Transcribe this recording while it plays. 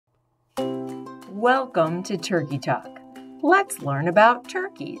Welcome to Turkey Talk. Let's learn about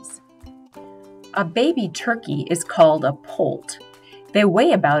turkeys. A baby turkey is called a poult. They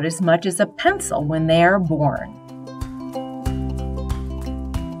weigh about as much as a pencil when they are born.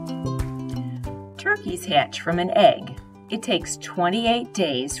 Turkeys hatch from an egg. It takes 28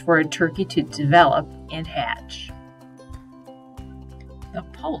 days for a turkey to develop and hatch. The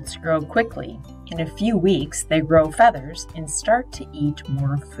poults grow quickly. In a few weeks, they grow feathers and start to eat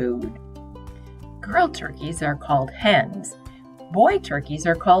more food. Girl turkeys are called hens. Boy turkeys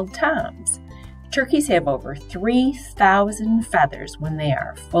are called toms. Turkeys have over 3,000 feathers when they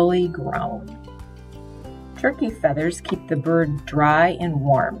are fully grown. Turkey feathers keep the bird dry and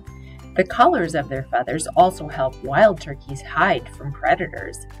warm. The colors of their feathers also help wild turkeys hide from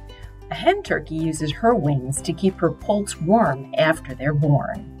predators. A hen turkey uses her wings to keep her poults warm after they're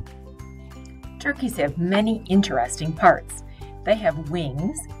born. Turkeys have many interesting parts. They have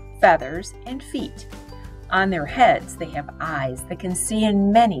wings, feathers, and feet. On their heads, they have eyes that can see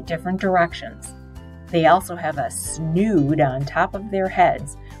in many different directions. They also have a snood on top of their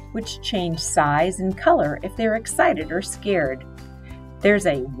heads, which change size and color if they're excited or scared. There's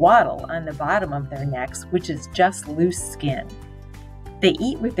a wattle on the bottom of their necks, which is just loose skin. They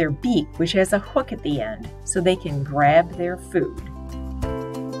eat with their beak, which has a hook at the end, so they can grab their food.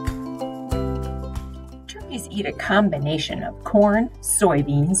 Turkeys eat a combination of corn,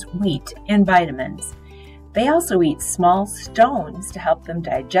 soybeans, wheat, and vitamins. They also eat small stones to help them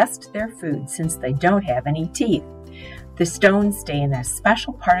digest their food since they don't have any teeth. The stones stay in a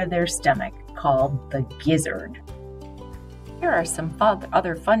special part of their stomach called the gizzard. Here are some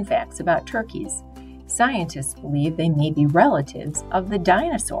other fun facts about turkeys. Scientists believe they may be relatives of the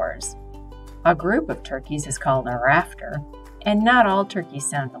dinosaurs. A group of turkeys is called a rafter, and not all turkeys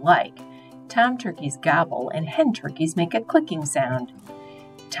sound alike. Tom turkeys gobble and hen turkeys make a clicking sound.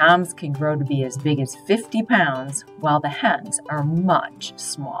 Toms can grow to be as big as 50 pounds, while the hens are much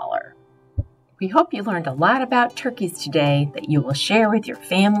smaller. We hope you learned a lot about turkeys today that you will share with your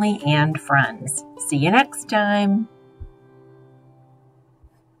family and friends. See you next time.